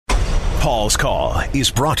Paul's Call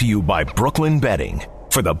is brought to you by Brooklyn Bedding.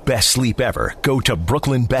 For the best sleep ever, go to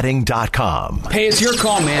brooklynbedding.com. Hey, it's your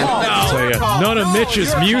call, man. None of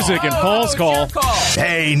Mitch's music in Paul's Call.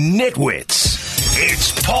 Hey, nitwits,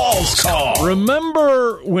 it's Paul's Call.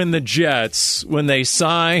 Remember when the Jets, when they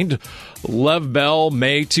signed Lev Bell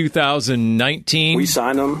May 2019? We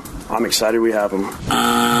signed him. I'm excited we have him.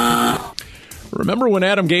 Remember when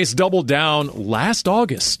Adam Gase doubled down last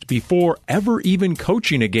August before ever even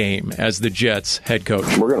coaching a game as the Jets head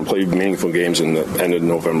coach? We're going to play meaningful games in the end of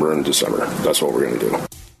November and December. That's what we're going to do.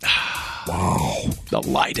 Wow. The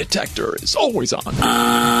lie detector is always on.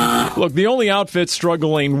 Look, the only outfits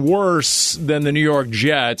struggling worse than the New York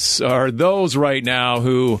Jets are those right now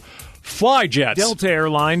who fly jets. Delta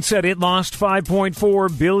Airlines said it lost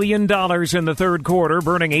 $5.4 billion in the third quarter,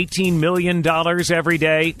 burning $18 million every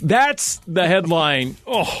day. That's the headline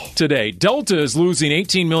today. Delta is losing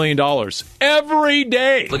 $18 million every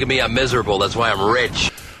day. Look at me, I'm miserable. That's why I'm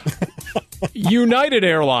rich. United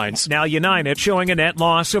Airlines. Now United showing a net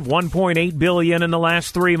loss of $1.8 billion in the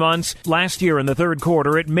last 3 months. Last year in the third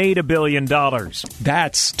quarter, it made $1 billion.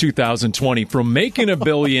 That's 2020. From making $1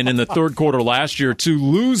 billion in the third quarter last year to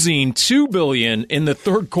losing $2 billion in the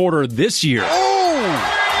third quarter this year.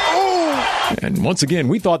 And once again,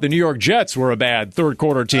 we thought the New York Jets were a bad third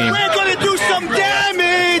quarter team. We're going to do some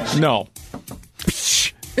damage! No.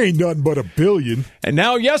 Ain't nothing but $1 billion. And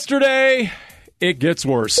now yesterday, it gets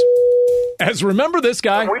worse. As remember this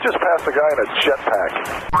guy? We just passed a guy in a jetpack.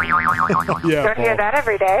 Yeah, don't hear that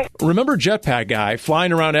every day. Remember jetpack guy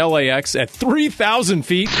flying around LAX at 3,000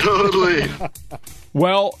 feet? Totally.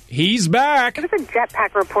 Well, he's back. It was a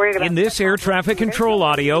jetpack reporting about In this air traffic control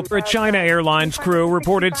audio, a China Airlines crew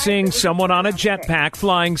reported seeing someone on a jetpack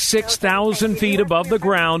flying 6,000 feet above the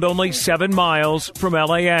ground, only 7 miles from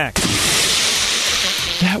LAX.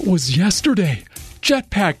 That was yesterday.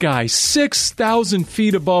 Jetpack guy, 6,000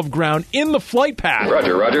 feet above ground in the flight path.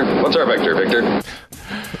 Roger. What's our vector, Victor?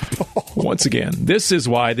 Once again, this is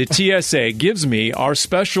why the TSA gives me our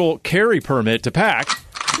special carry permit to pack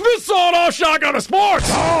the sawed-off shotgun of sports.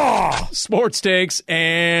 Sports takes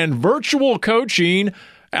and virtual coaching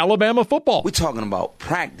Alabama football. We're talking about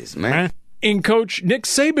practice, man. In Coach Nick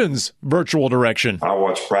Saban's virtual direction. I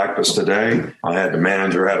watched practice today. I had the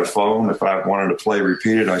manager had a phone. If I wanted to play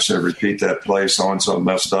repeated, I said, repeat that play. So-and-so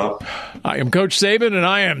messed up. I am Coach Saban, and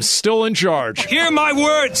I am still in charge. Hear my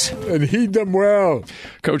words! And heed them well.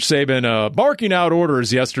 Coach Saban barking out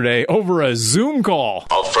orders yesterday over a Zoom call.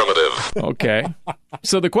 Affirmative. Okay.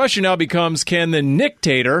 So the question now becomes, can the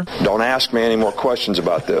Nictator... Don't ask me any more questions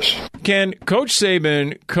about this. Can Coach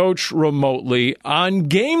Saban coach remotely on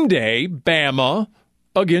game day, Bama,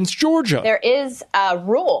 against Georgia? There is a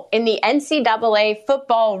rule in the NCAA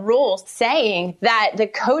football rules saying that the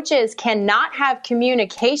coaches cannot have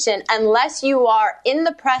communication unless you are in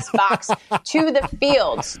the press box to the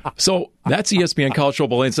fields. So that's ESPN College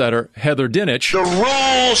Football Insider Heather Dinich. The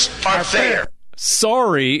rules are fair.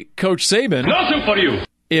 Sorry, Coach Saban. Nothing for you.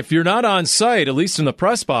 If you're not on site, at least in the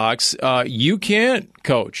press box, you can't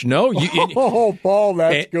coach. No. Paul,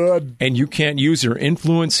 that's good. And you can't use your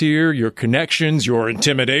influence here, your connections, your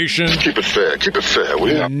intimidation. Keep it fair, will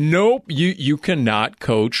you? Nope. You cannot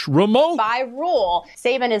coach remote. By rule,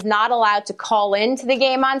 Saban is not allowed to call into the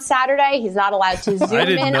game on Saturday. He's not allowed to zoom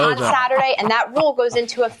in on Saturday. And that rule goes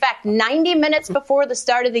into effect 90 minutes before the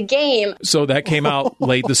start of the game. So that came out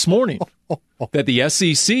late this morning. That the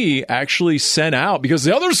SEC actually sent out, because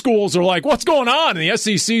the other schools are like, what's going on? And the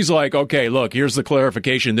SEC's like, okay, look, here's the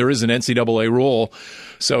clarification. There is an NCAA rule.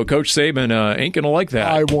 So Coach Saban ain't going to like that.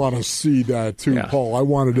 I want to see that too, Paul. I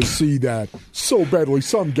wanted to see that so badly.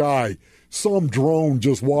 Some drone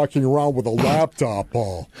just walking around with a laptop,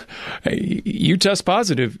 Paul. Hey, you test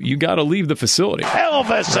positive, you got to leave the facility.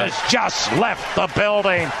 Elvis has just left the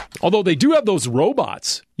building. Although they do have those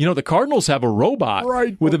robots. You know, the Cardinals have a robot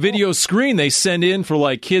with a video screen they send in for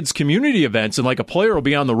like kids' community events, and like a player will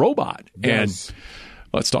be on the robot. Yes. And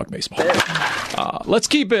let's talk baseball. Let's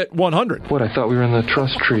keep it 100. What, I thought we were in the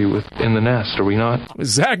trust tree in the nest, are we not?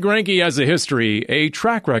 Zach Greinke has a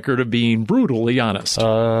track record of being brutally honest.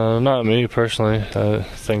 Not me, personally. I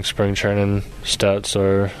think spring training stats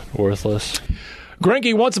are worthless.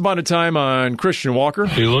 Greinke, once upon a time on Christian Walker.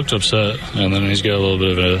 He looked upset, and then he's got a little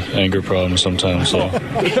bit of an anger problem sometimes, so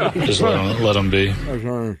just let him be.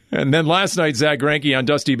 And then last night, Zach Greinke on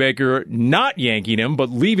Dusty Baker, not yanking him,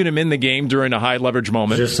 but leaving him in the game during a high-leverage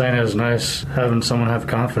moment. Just saying it was nice having someone have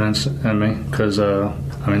confidence in me, because,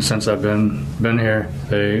 since I've been here,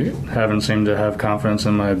 they haven't seemed to have confidence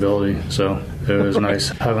in my ability, so It was nice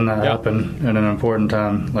having that happen at an important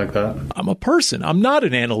time like that. I'm a person. I'm not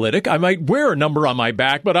an analytic. I might wear a number on my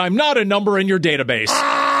back, but I'm not a number in your database.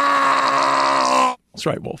 That's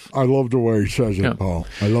right, Wolf. I love the way he says it, Paul.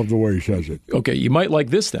 I love the way he says it. Okay, you might like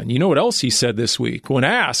this then. You know what else he said this week? When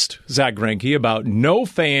asked, Zach Greinke, about no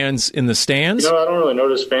fans in the stands. I don't really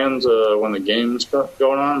notice fans when the game's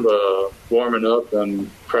going on, but warming up and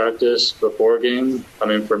practice before a game. I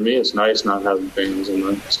mean, for me, it's nice not having fans in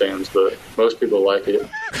the stands, but most people like it.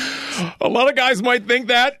 A lot of guys might think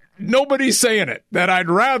that. Nobody's saying it, that I'd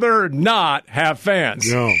rather not have fans.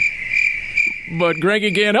 No. But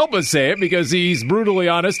Greinke can't help but say it because he's brutally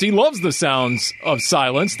honest. He loves the sounds of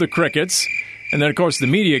silence, the crickets. And then, of course, the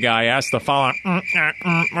media guy asked the following,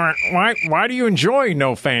 why do you enjoy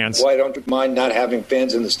no fans? Why don't you mind not having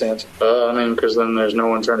fans in the stands? Because then there's no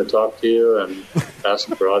one trying to talk to you and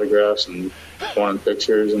asking for autographs and wanting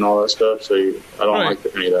pictures and all that stuff. So I don't like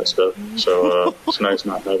any of that stuff. So it's nice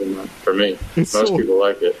not having that for me. Most people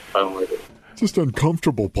like it. I don't like it. Just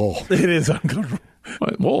uncomfortable, Paul. It is uncomfortable.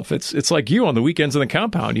 Wolf, it's like you on the weekends in the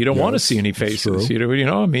compound. You don't want to see any faces. You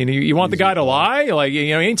know, I mean, you want the guy to lie? Like,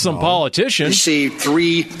 he ain't some politician. You see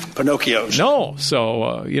 3 Pinocchios. No.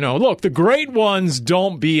 So, look, the great ones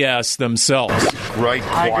don't BS themselves. Right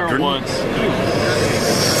quadrant. Once.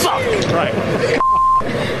 Suck. Right.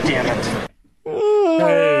 Damn it.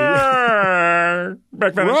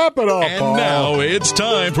 Wrap it up, And Paul. now it's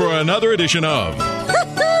time for another edition of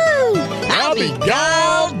I'll be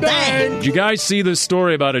God dang. Did you guys see this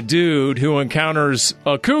story about a dude who encounters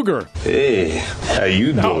a cougar? Hey, how you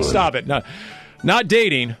doing? No, stop it. Not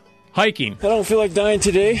dating, hiking. I don't feel like dying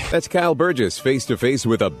today. That's Kyle Burgess face-to-face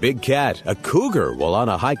with a big cat, a cougar, while on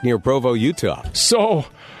a hike near Provo, Utah. So,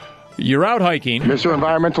 you're out hiking. Mr.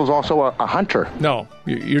 Environmental's also a hunter. No,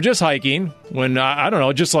 you're just hiking when, I don't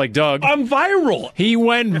know, just like Doug. I'm viral. He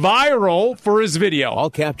went viral for his video. All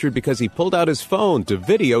captured because he pulled out his phone to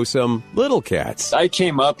video some little cats. I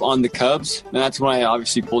came up on the cubs, and that's when I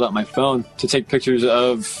obviously pulled out my phone to take pictures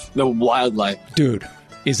of the wildlife. Dude,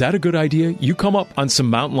 is that a good idea? You come up on some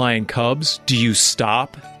mountain lion cubs, do you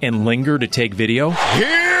stop and linger to take video?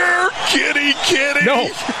 Here, kitty. No,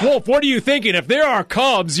 Wolf, what are you thinking? If there are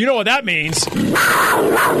cubs, you know what that means.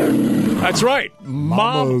 That's right.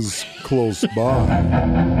 Mama's close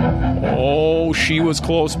by. Oh, she was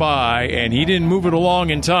close by, and he didn't move it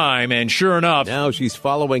along in time, and sure enough... Now she's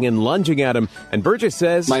following and lunging at him, and Burgess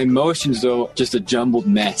says... My emotions, though, just a jumbled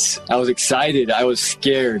mess. I was excited. I was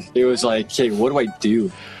scared. It was like, hey, what do I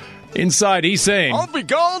do? Inside, he's saying... I'll be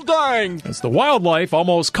god dang. As the wildlife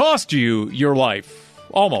almost cost you your life.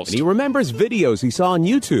 Almost. And he remembers videos he saw on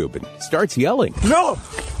YouTube and starts yelling. No!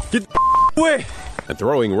 Get away! And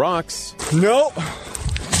throwing rocks. No!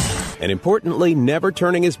 And importantly, never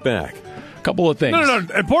turning his back. Couple of things. No.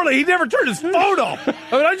 Importantly, he never turned his phone off. I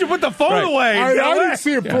mean, how'd you put the phone away? I didn't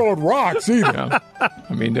see him throwing rocks either.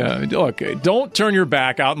 I mean, look, don't turn your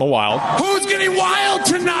back out in the wild. Who's getting wild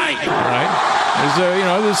tonight? All right.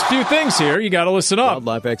 There's a few things here. You got to listen up.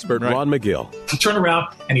 Wildlife expert Ron McGill. He turned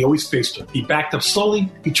around and he always faced her. He backed up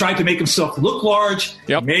slowly. He tried to make himself look large.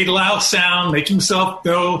 Yep. Made a loud sound, make himself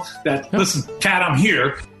know that, listen, cat, I'm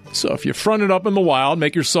here. So if you front it up in the wild,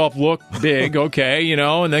 make yourself look big, okay,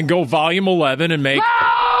 and then go volume 11 and make...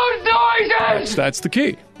 Loud noises! That's the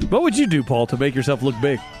key. What would you do, Paul, to make yourself look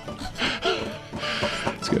big?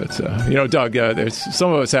 It's good. Doug, there's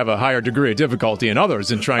some of us have a higher degree of difficulty than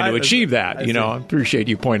others in trying to achieve that. I appreciate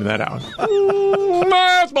you pointing that out.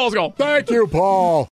 Let's balls go. Thank you, Paul.